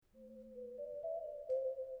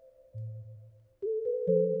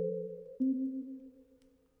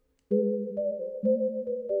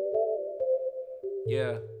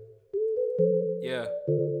Yeah, yeah,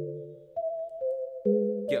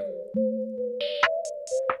 yeah.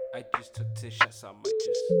 I just took 10 shots, I might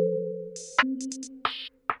just.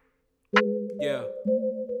 Yeah,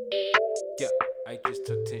 yeah. I just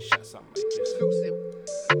took 10 shots, I might just.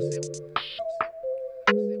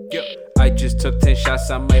 Yeah, I just took 10 shots,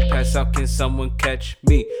 I might pass out, can someone catch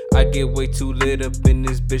me? I get way too lit up in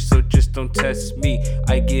this bitch, so just don't test me.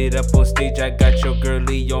 I get up on stage, I got your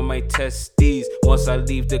girlie on my testes. Once I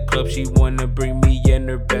leave the club, she wanna bring me and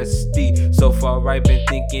her bestie. So far I've been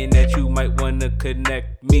thinking that you might wanna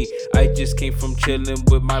connect me. I just came from chillin'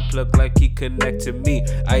 with my plug like he connect to me.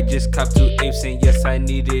 I just copped 2 apes and yes, I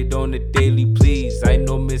need it on a daily, please. I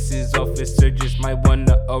know Mrs. Officer just might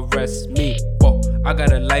wanna arrest me. Whoa, I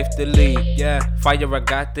got a life to lead, yeah. Fire, I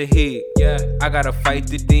got the heat, yeah. I gotta fight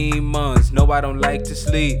the demons. No, I don't like to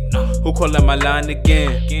sleep. Who callin' my line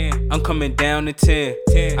again? I'm coming down to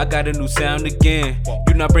 10. I got a new sound again.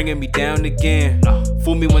 You not bringing me down again.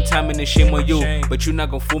 Fool me one time and then shame on you, but you not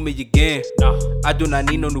gon' fool me again. I do not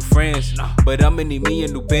need no new friends, but I'ma need me a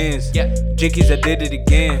new Benz. Jinkies, I did it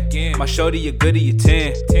again. My shorty a goodie, a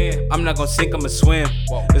 10. I'm not gon' sink, I'ma swim.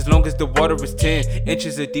 As long as the water is 10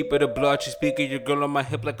 inches or deeper, the blow out your speaker. Your girl on my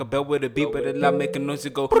hip like a bell with a beat, but a lot make a noise to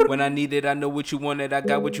go. When I need it, I know what you wanted. I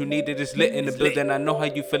got what you needed. It's lit in the building. I know how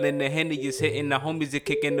you feeling. The Henny is hitting. The homies are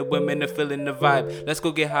kicking. The women are feeling the vibe. Let's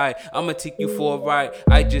go get high. I'ma take you for a ride.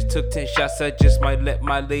 I just took 10 shots. I just might let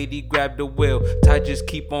my lady grab the wheel. Ty just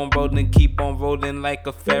keep on rolling like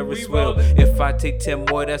a Ferris wheel. If I take 10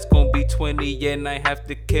 more, that's gonna be 20, and I have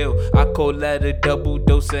to kill. I call that a double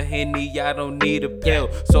dose of Henny. I don't need a pill.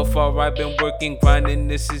 So far I've been working, grinding.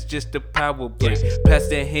 This is just a power break. Pass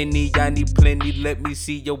that Henny, I need plenty. Let me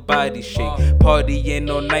see your body shake. Party ain't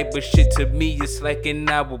all night, but shit to me it's like an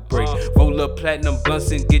hour break. Roll up platinum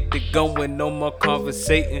blunts and get the going. No more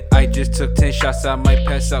conversating. I just took 10 shots, I might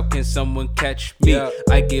pass out. Can someone catch me?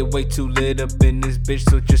 I get way too lit up in this bitch,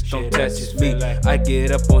 so just don't touch me. I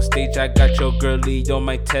get up on stage, I got your girlie on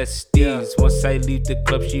my testes. Once I leave the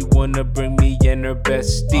club, she wanna bring me and her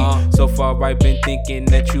bestie. So far I've been thinking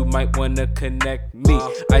that you might wanna connect me.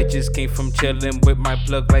 I just came from chillin' with my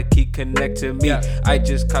plug like he connect to me. I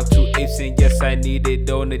just copped 2 apes and yes, I need it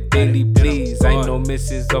on a daily, please. I know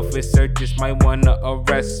Mrs. Officer just might wanna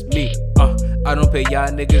arrest me. I don't pay y'all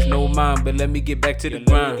niggas no mind, but let me get back to the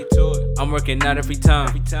grind. I'm working out every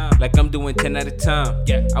time, like I'm doing 10 at a time.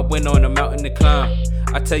 I went on a mountain to climb.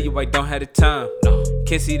 I tell you I don't have the time.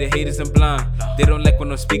 Can't see the haters, I'm blind. They don't like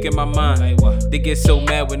when I'm speaking my mind. They get so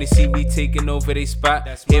mad when they see me taking over they spot.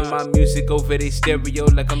 Hear my music over they stereo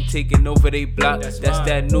like I'm taking over they block. That's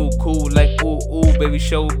that new cool, like ooh ooh, baby,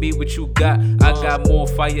 show me what you got. I got more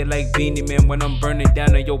fire like Beanie Man when I'm burning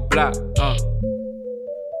down on your block.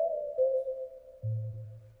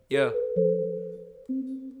 Yeah.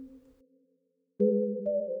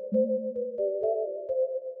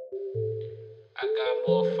 I got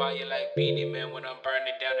more fire like Beanie Man when I'm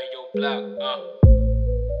burning down on your block.